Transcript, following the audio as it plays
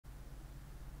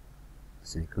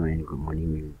Assalamualaikum and good morning.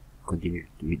 We'll continue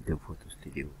with the photo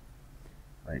studio,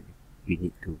 but you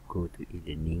need to go to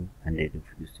e-learning under the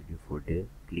photo studio folder,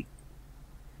 click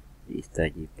the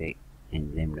study pack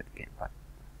and lamp.cat part.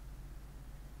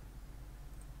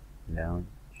 Down,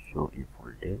 show in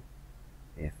folder,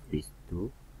 we have these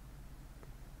two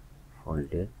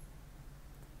folder.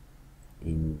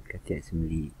 In CATIA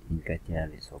assembly,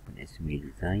 let's open assembly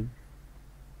design,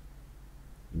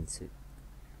 insert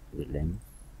the lamp,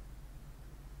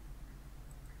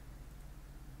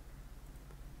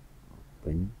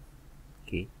 open.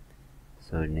 Okay,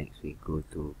 so next we go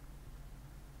to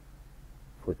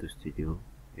photo studio.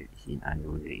 It's in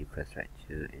unknown the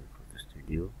infrastructure and photo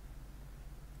studio.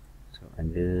 So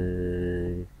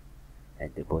under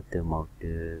at the bottom of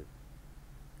the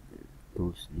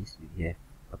tools list we have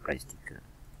apply sticker.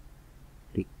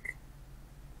 Click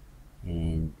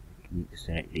and we need to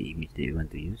select the image that we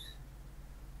want to use.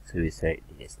 So we select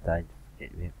the style that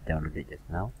we have downloaded just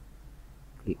now.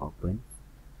 Click open.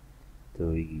 So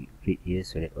we click here,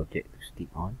 select object to stick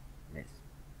on. Let's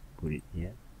put it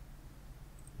here.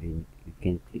 You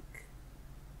can click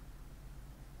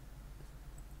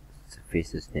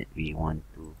surfaces that we want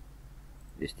to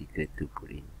the sticker to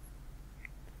put in.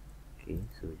 Okay,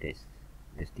 so that's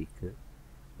the sticker.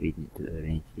 We need to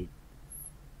arrange it.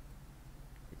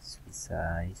 Let's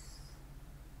resize.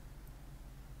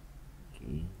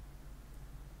 Okay,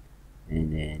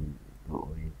 and then go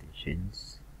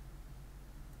orientations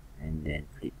and then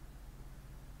flip.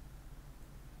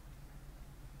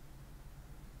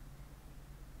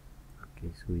 Okay,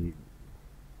 so you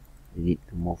need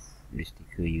to move the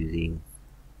sticker using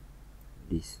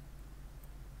this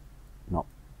knob.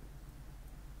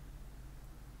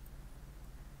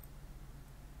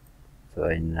 So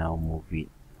I now move it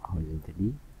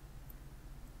horizontally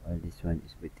while this one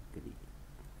is vertically.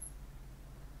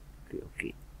 Click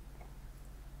OK.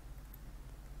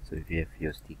 So if you have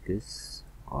your stickers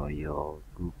or your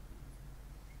group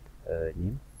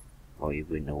name or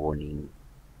even a warning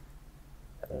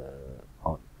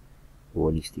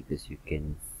warning stickers, you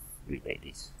can do it like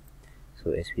this.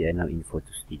 So as we are now in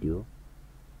photo studio,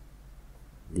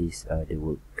 these are the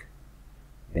work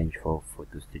bench for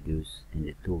photo studios and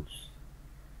the tools.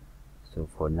 So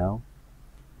for now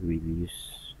we will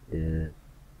use the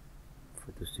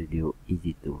photo studio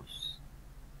easy tools.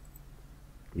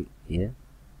 Click here.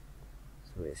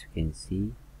 So as you can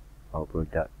see, our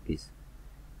product is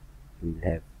will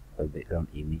have a background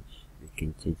image. We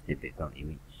can change the background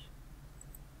image.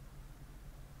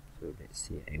 So let's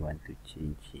say I want to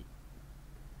change it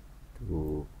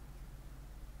to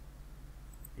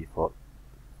default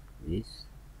this.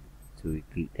 So we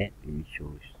click that and it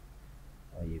shows.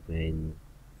 Or even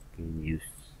can use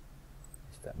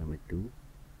start number 2.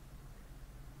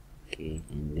 Okay,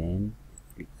 and then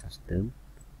click custom.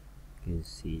 You can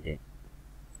see that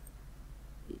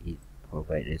it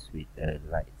provides us with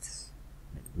lights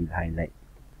that will highlight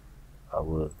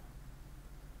our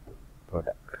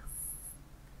product.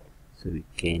 So we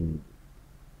can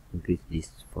increase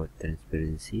this for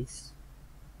transparencies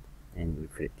and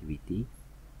reflectivity.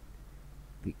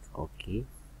 Click OK,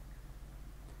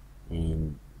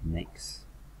 and next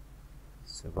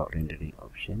it's about rendering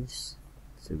options.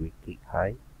 So we click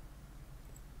high,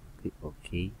 click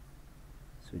OK.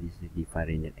 So this is the define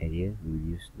render area. We will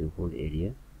use the whole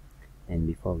area, and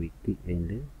before we click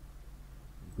render,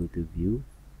 go to view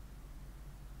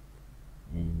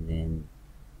and then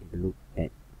look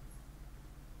at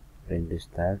render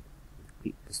style,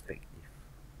 click perspective.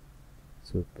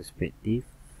 So perspective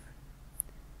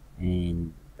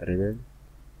and parallel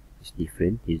is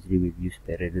different. Usually we use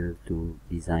parallel to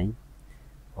design,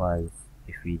 while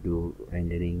if we do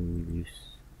rendering we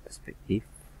use perspective.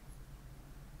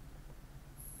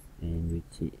 And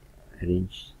we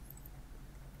arrange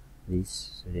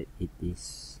this so that it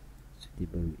is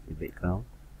suitable with the background,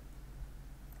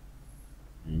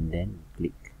 and then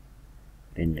click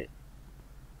render.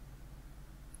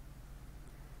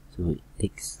 So it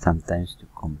takes some time to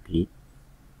complete.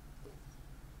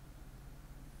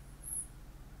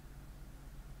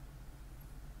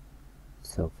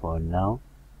 So for now,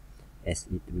 as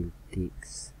it will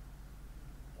takes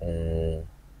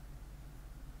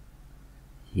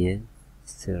here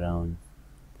it's around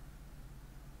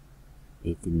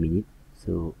 18 minutes,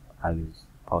 so I will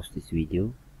pause this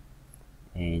video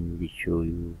and will show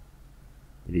you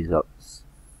the results.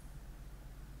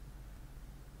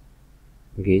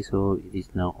 Okay, so it is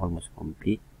now almost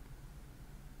complete.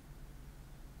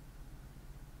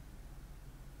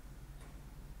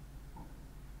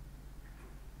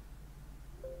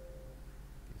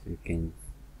 So you can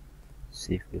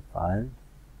save the file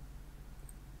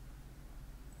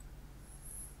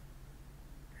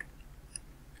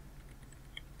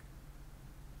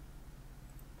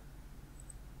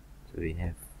we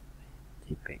have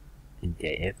JPEG and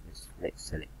TIF. Let's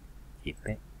select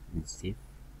JPEG and save,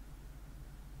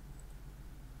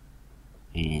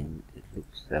 and it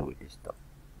looks with desktop.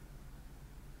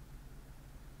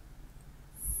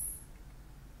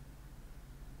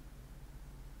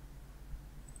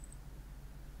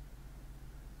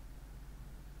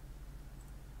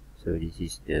 So this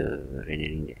is the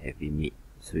rendering that have been made.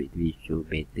 So it will show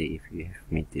better if you have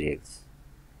materials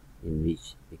in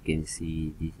which you can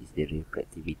see this is the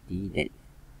reflectivity that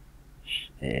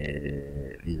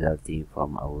resulting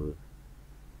from our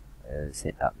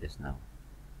setup just now,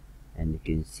 and you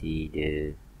can see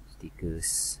the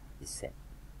stickers is set.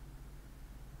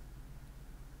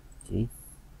 Okay,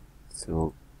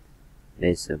 so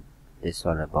that's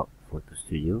all about Photo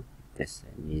Studio. That's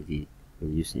an easy,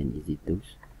 we'll use an easy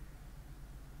tools.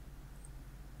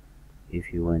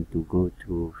 If you want to go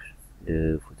to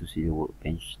the Photo Studio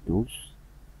Workbench tools,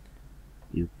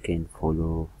 you can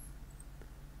follow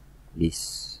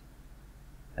this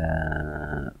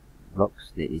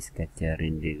blogs, that is CATIA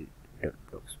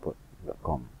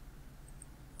render.blogspot.com.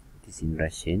 It is in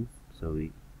Russian, so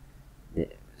we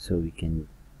can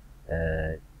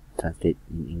translate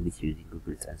in English using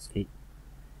Google Translate.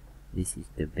 This is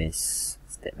the best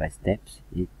step by steps.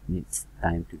 It needs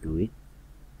time to do it.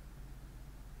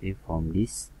 Okay, from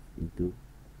this into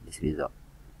this result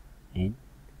and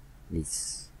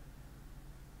this.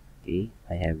 Okay,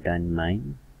 I have done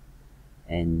mine,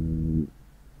 and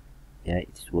yeah,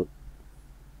 it's worked.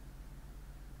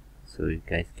 So you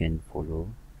guys can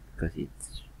follow, because it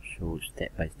shows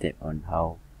step by step on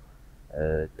how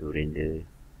to render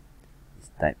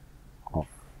this type of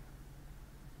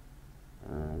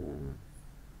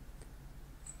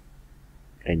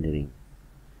rendering.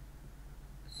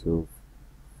 So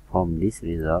from this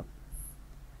result,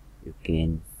 you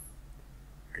can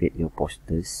create your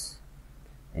posters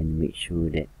and make sure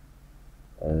that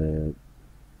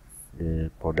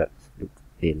the products look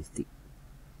realistic,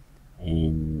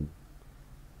 and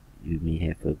you may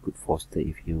have a good poster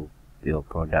if your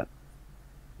product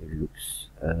looks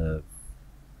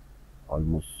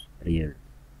almost real,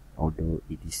 although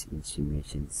it is in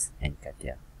simulations and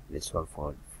CATIA. That's all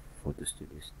for Photo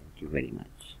Studios. Thank you very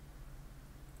much.